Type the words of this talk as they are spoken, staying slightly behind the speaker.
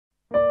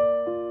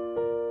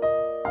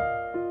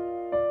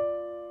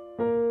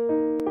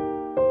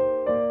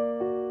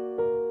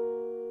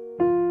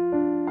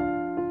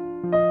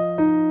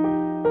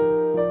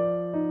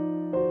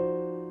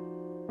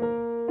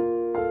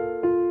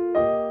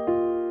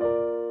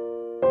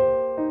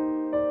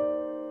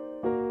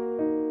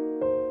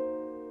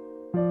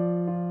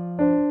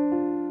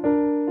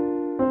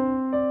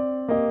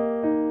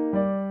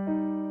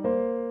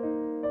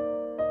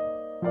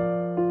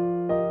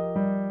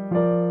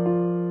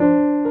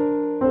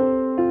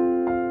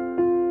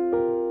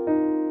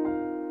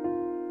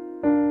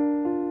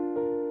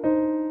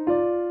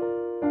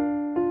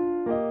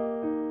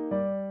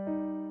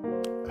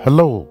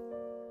Hello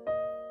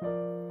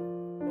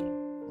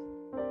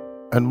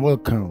and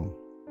welcome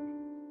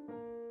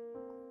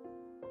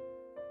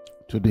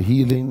to the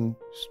Healing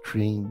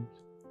Stream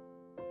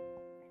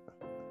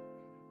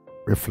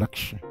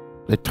Reflection.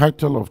 The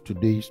title of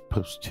today's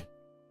post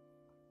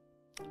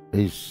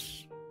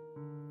is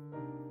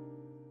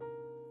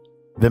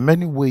The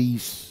Many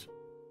Ways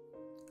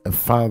a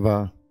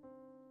Father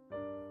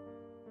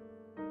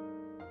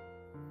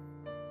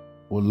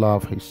Will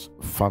Love His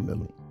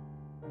Family.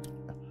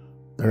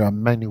 There are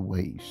many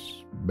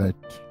ways, but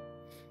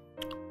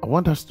I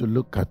want us to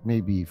look at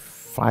maybe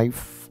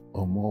 5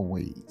 or more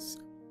ways.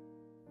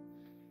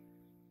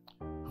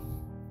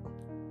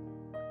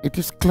 It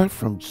is clear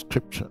from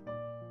Scripture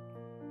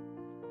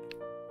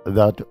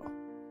that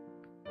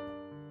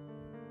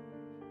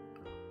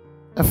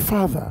a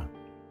father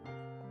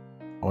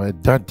or a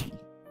daddy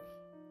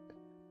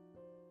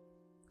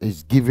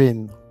is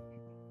given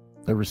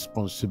the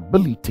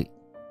responsibility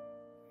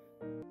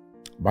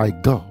by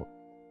God,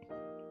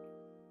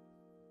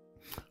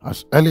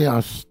 as early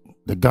as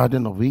the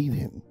Garden of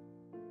Eden,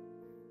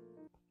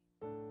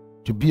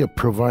 to be a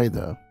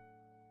provider.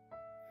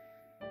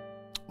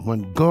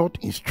 When God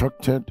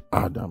instructed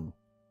Adam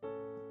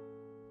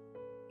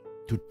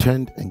to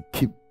tend and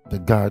keep the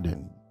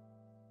garden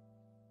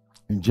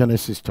in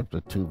Genesis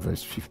chapter 2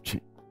 verse 15.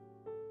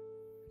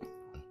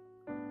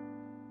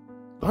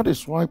 That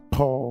is why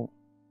Paul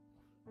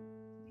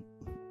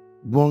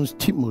warns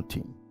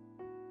Timothy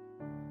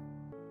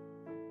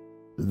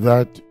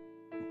that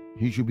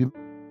he should be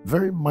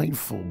very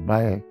mindful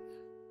by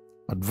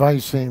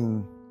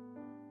advising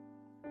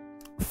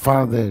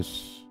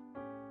fathers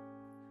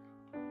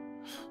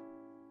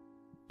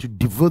to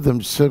devote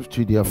themselves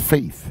to their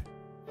faith,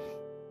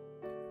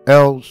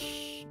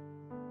 else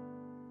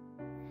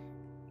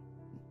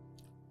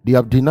they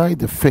have denied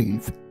the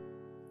faith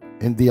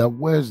and they are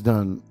worse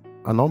than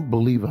an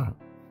unbeliever,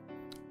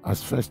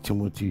 as 1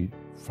 Timothy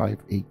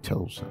 5:8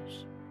 tells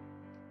us.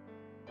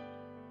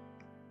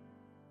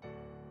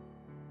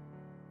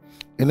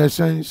 In a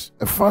sense,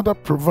 a father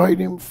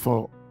providing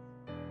for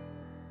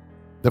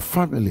the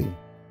family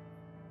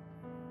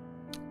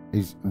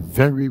is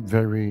very,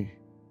 very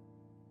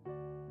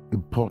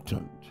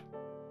important.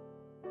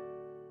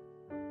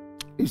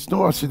 It's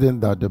no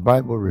accident that the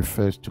Bible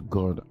refers to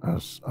God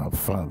as our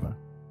Father.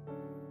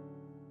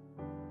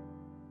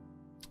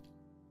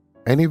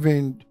 And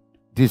even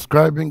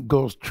describing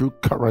God's true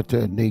character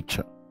and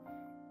nature,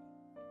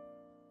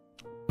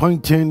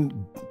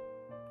 pointing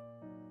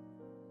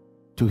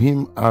to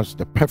Him as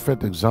the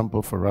perfect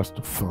example for us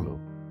to follow.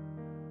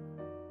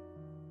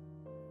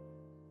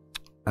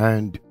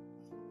 And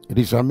it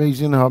is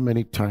amazing how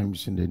many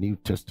times in the New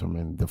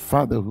Testament the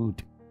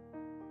fatherhood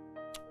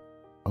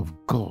of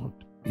God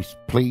is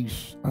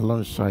placed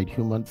alongside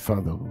human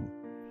fatherhood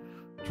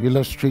to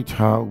illustrate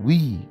how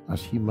we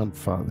as human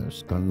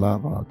fathers can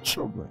love our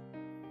children.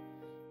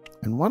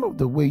 And one of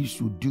the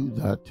ways we do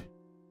that,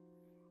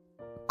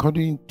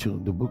 according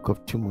to the book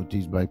of Timothy,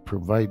 is by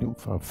providing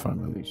for our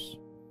families.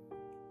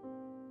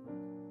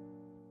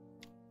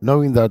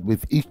 Knowing that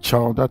with each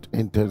child that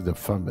enters the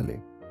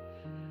family,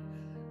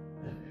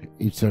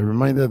 it's a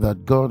reminder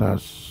that God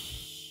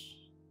has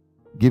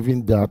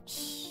given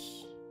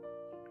this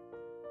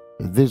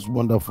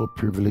wonderful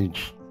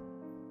privilege,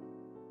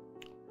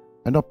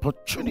 an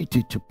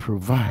opportunity to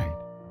provide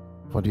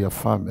for their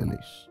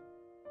families.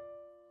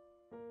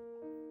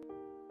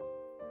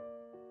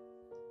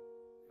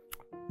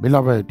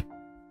 Beloved,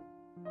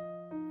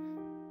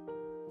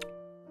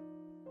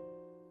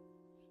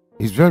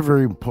 it's very,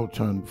 very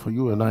important for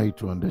you and I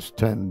to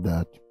understand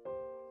that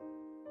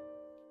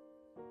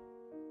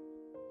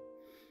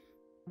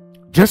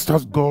just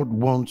as God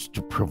wants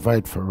to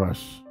provide for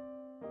us,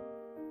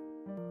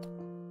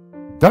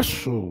 that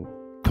should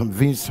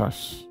convince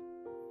us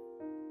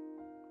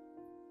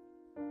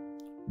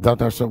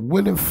that as a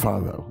willing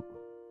father,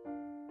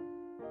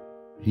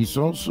 He's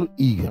also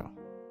eager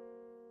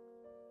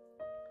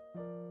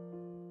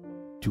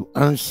to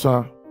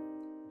answer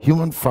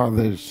human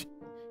fathers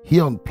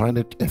here on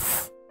planet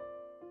Earth,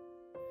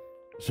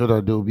 so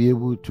that they'll be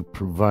able to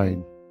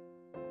provide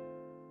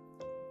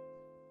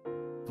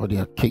for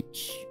their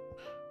kids.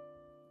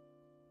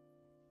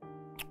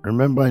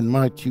 Remember in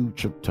Matthew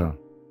chapter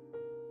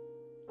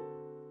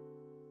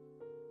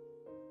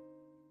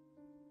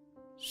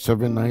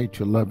 7, 9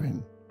 to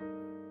 11,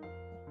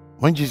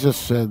 when Jesus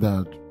said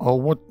that, or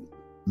what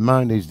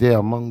man is there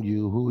among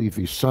you who, if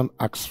his son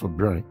asks for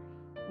bread,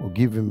 will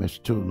give him a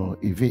stone, or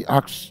if he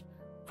asks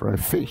for a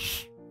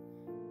fish,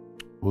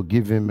 will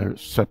give him a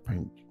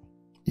serpent?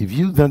 If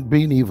you then,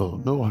 being evil,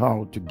 know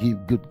how to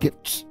give good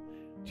gifts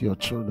to your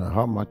children,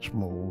 how much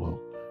more will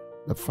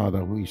the Father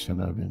who is in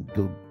heaven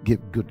go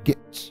give good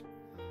gifts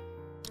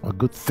or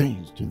good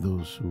things to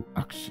those who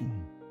ask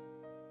Him?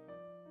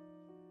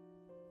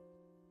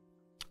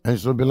 And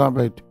so,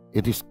 beloved,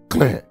 it is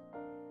clear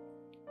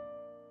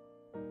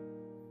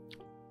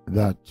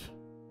that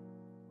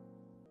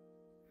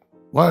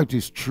while it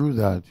is true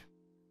that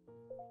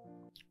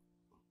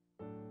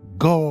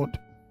God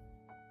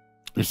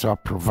is our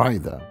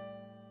provider,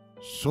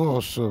 so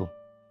also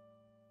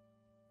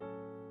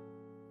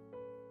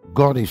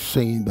God is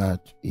saying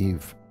that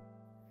if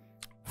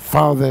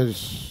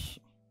fathers,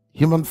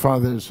 human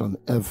fathers on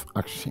earth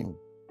ask him,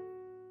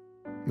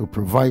 he'll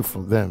provide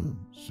for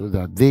them so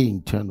that they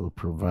in turn will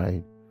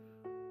provide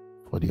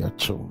for their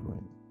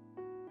children.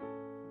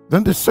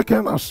 Then the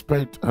second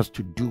aspect has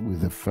to do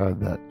with the fact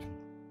that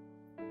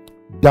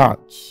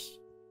dads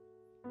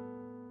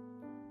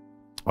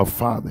or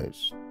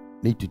fathers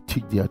need to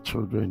teach their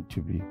children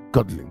to be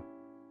godly.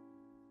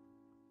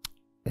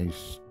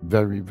 It's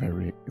very,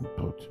 very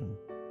important.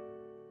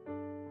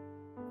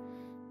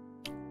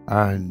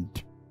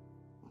 And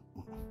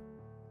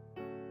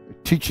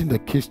teaching the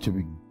kids to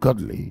be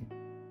godly,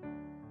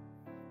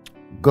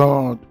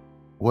 God,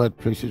 word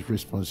places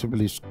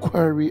responsibility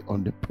squarely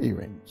on the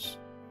parents,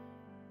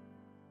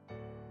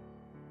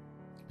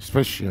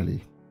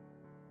 especially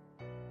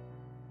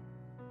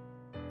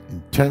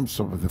in terms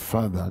of the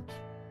fact that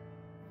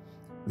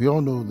we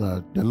all know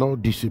that the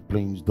Lord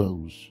disciplines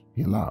those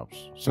he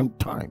loves.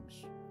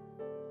 Sometimes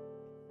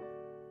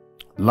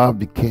love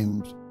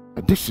becomes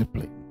a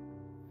discipline,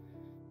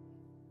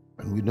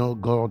 and we know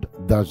God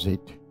does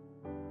it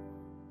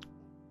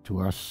to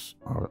us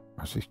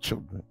as his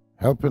children.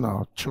 Helping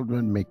our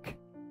children make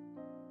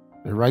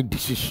the right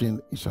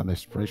decision is an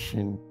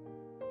expression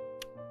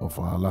of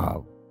our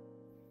love.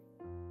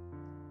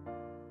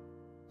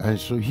 And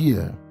so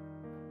here,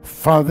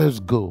 father's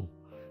goal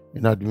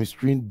in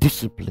administering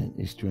discipline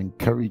is to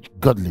encourage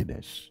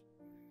godliness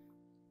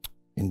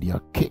in their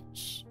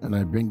kids. And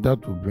I bring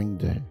that will bring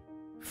the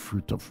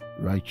fruit of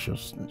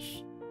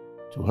righteousness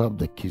to help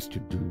the kids to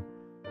do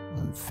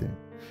one thing.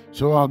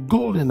 So our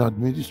goal in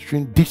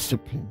administering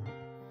discipline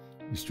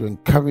is to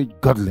encourage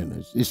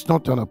godliness. It's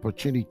not an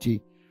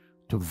opportunity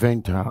to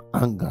vent our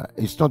anger.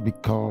 It's not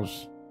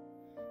because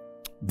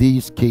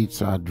these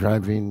kids are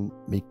driving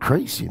me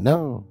crazy.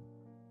 No.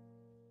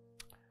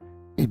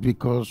 It's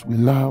because we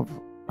love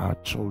our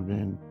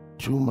children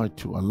too much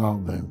to allow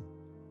them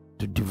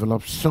to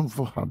develop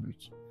sinful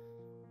habits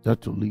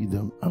that will lead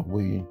them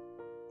away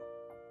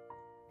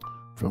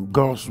from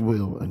God's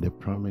will and the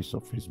promise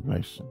of his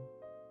blessing.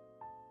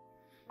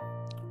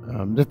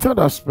 The third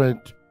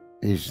aspect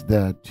is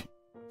that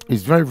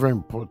it's very, very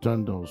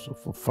important also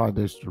for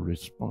fathers to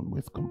respond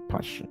with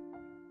compassion.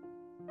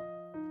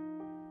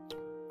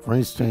 For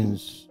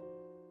instance,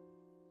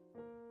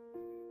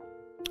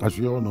 as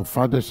we all know,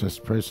 fathers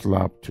express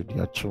love to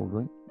their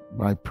children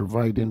by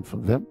providing for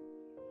them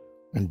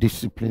and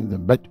disciplining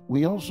them. But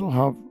we also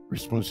have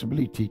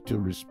responsibility to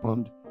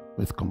respond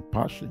with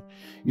compassion.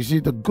 You see,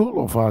 the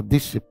goal of our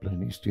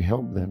discipline is to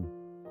help them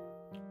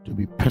to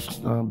be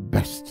personal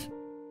best,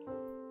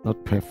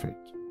 not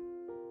perfect.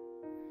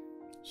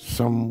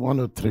 Psalm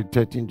 103,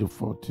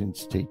 13-14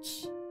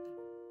 states,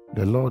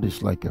 "The Lord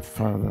is like a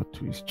father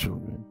to his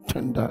children,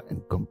 tender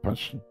and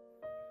compassionate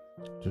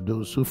to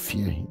those who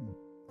fear him.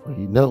 For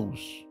he knows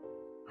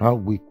how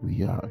weak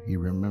we are. He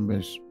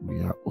remembers we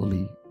are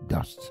only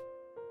dust."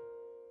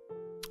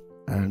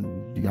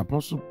 And the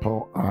Apostle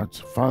Paul adds,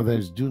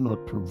 "Fathers, do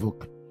not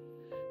provoke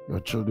your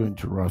children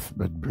to wrath,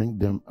 but bring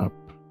them up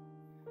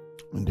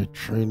in the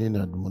training and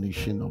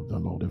admonition of the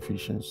Lord."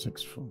 Ephesians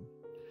 6:4.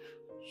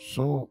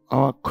 So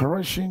our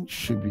correction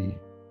should be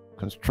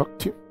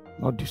constructive,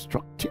 not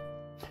destructive.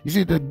 You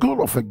see, the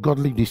goal of a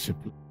godly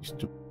discipline is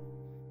to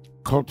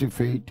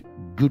cultivate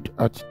good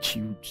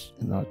attitudes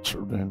in our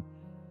children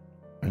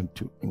and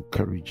to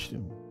encourage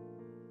them.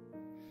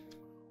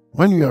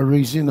 When we are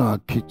raising our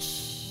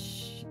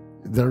kids,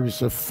 there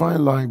is a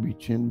fine line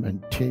between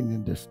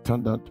maintaining the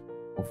standard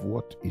of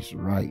what is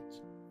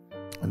right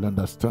and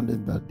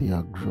understanding that they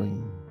are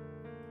growing,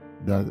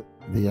 that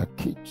they are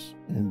kids,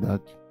 and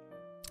that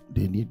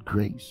they need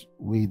grace.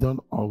 We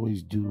don't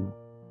always do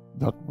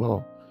that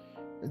well.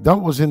 That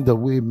wasn't the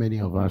way many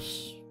of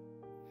us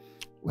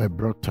were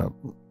brought up.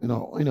 You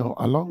know,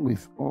 along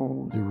with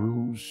all the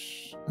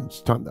rules and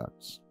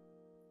standards,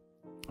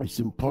 it's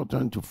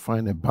important to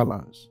find a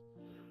balance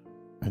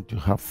and to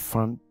have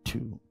fun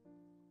too.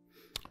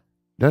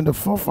 Then the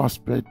fourth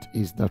aspect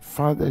is that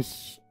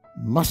fathers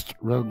must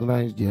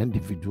recognize their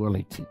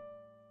individuality.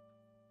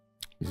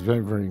 It's very,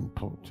 very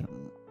important.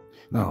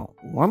 Now,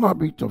 one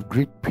habit of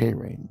great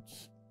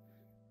parents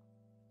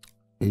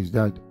is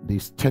that they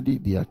study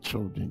their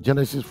children.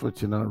 Genesis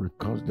 49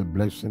 records the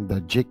blessing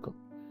that Jacob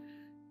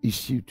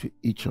issued to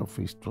each of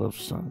his 12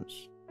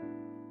 sons.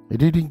 He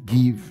didn't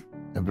give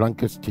a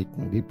blanket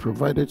statement. He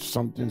provided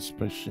something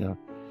special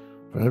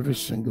for every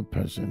single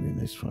person in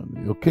his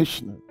family.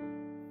 Occasionally,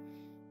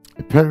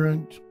 a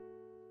parent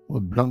will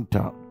blunt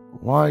out,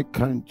 "Why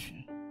can't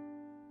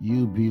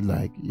you be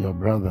like your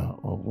brother?"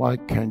 or "Why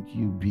can't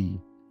you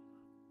be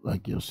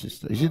like your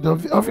sister?" You see,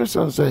 the obvious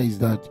answer is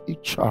that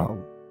each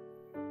child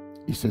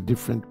is a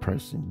different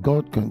person.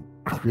 God has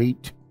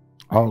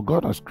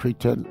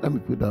created, let me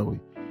put it that way,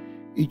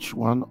 each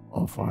one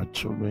of our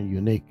children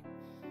unique.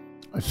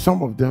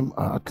 Some of them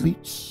are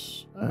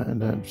athletes,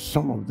 and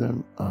some of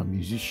them are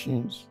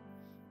musicians,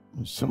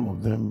 and some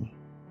of them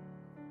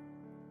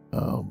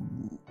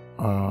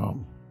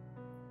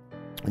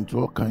into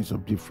all kinds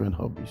of different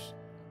hobbies.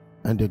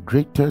 And the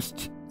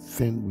greatest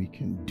thing we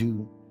can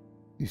do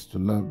is to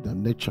love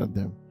them, nurture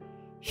them,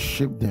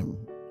 shape them,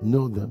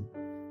 know them,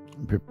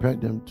 and prepare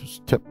them to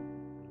step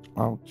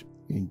out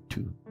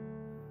into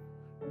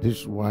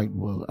this wide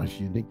world as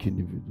unique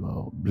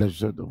individual,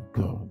 blessed of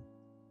God.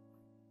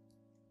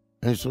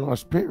 And so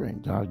as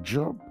parents, our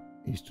job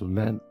is to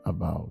learn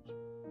about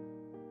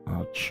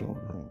our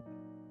children.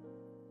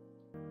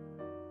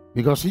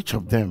 Because each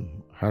of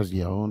them has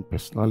their own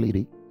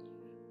personality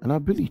and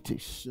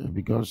abilities,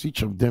 because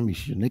each of them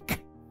is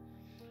unique.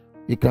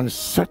 It can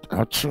set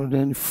our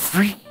children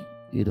free,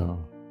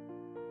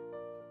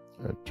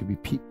 to be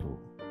people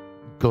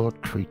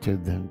God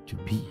created them to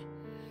be.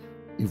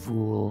 If we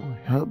will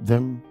help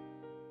them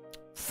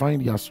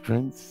find their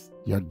strengths,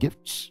 their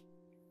gifts,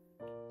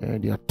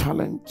 and their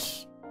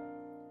talents,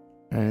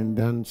 and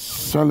then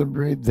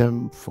celebrate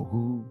them for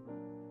who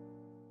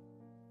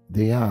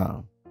they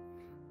are,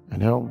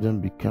 and help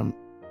them become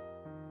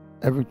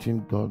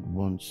everything God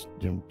wants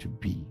them to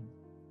be.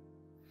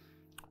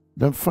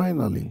 Then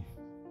finally,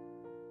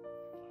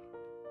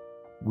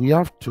 we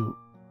have to,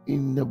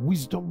 in a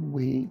wisdom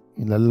way,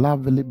 in a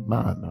lovely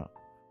manner,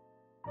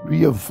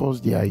 reinforce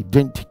their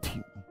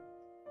identity.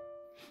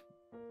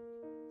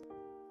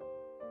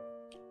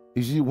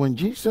 You see, when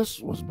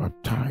Jesus was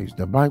baptized,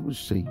 the Bible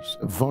says,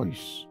 a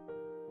voice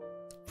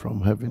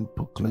from heaven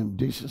proclaimed,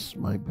 "This is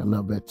my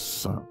beloved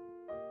Son,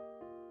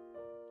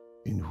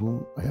 in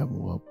whom I am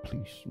well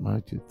pleased."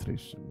 Matthew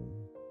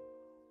 3:7.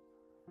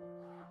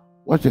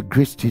 What a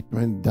great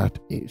statement that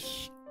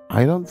is.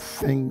 I don't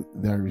think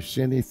there is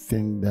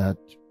anything that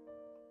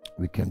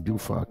we can do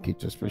for our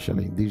kids,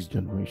 especially in this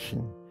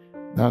generation,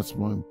 that's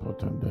more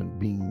important than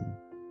being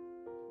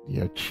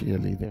their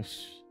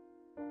cheerleaders.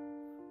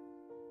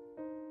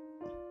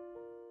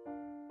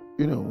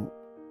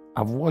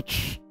 I've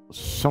watched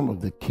some of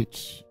the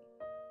kids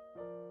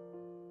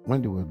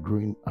when they were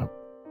growing up.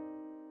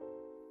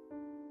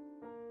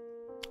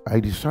 I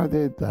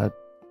decided that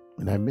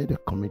when I made a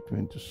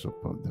commitment to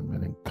support them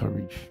and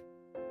encourage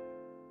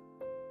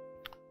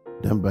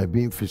them by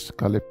being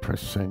physically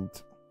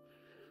present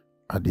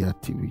at the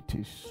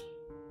activities.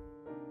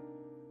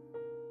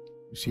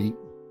 You see,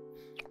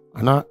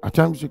 and at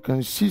times you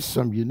can see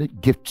some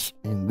unique gifts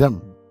in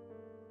them.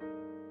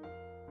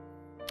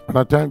 And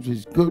at times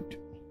it's good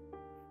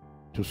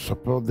to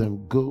support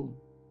them go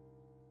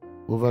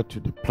over to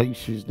the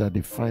places that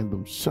they find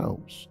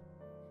themselves,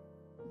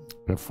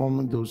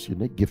 performing those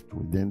unique gifts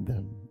within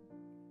them,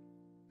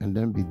 and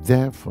then be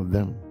there for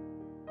them.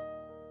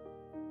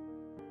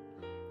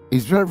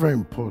 It's very, very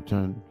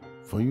important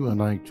for you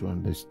and I to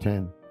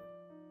understand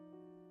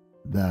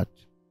that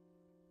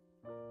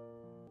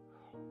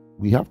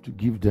we have to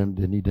give them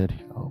the needed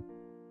help.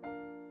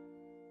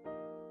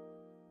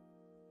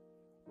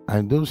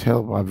 And those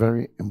help are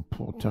very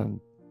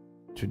important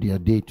to their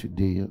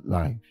day-to-day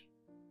lives.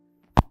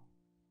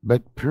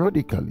 But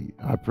periodically,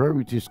 our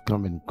priorities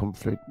come in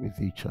conflict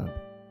with each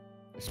other,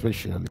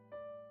 especially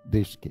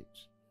these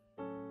kids.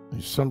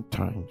 And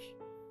sometimes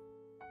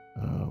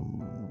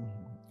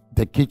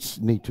the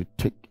kids need to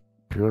take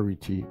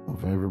priority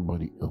of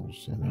everybody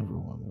else and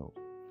everyone else.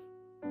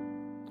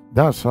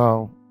 That's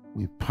how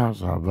we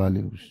pass our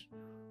values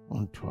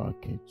on to our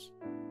kids.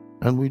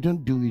 And we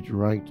don't do it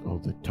right all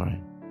the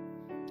time.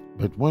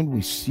 But when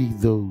we see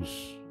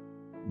those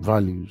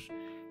values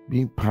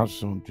being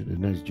passed on to the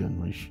next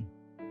generation,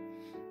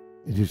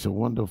 it is a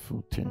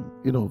wonderful thing.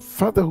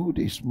 Fatherhood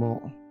is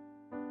more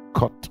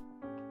caught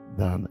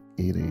than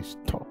it is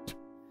taught.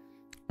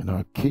 And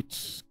our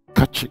kids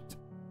catch it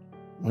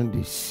when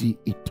they see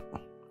it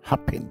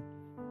happen.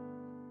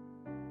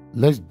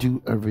 Let's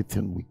do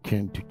everything we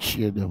can to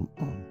cheer them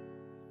on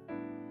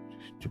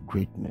to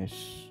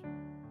greatness.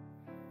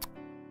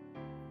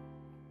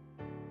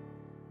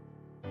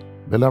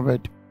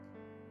 Beloved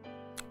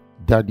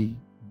Daddy,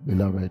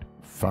 beloved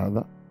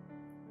Father,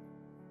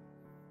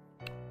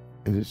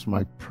 it is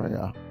my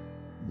prayer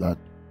that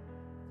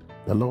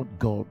the Lord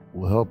God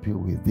will help you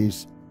with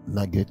these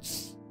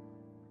nuggets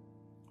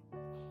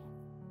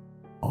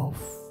of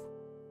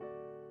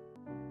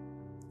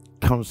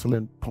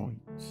counseling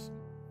points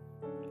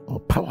or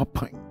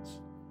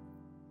PowerPoints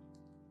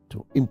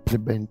to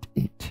implement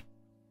it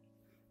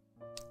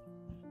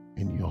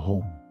in your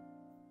home.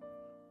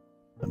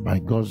 And by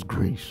God's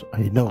grace,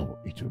 I know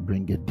it will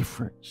bring a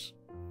difference.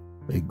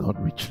 May God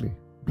richly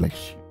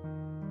bless you.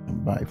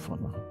 And bye for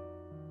now.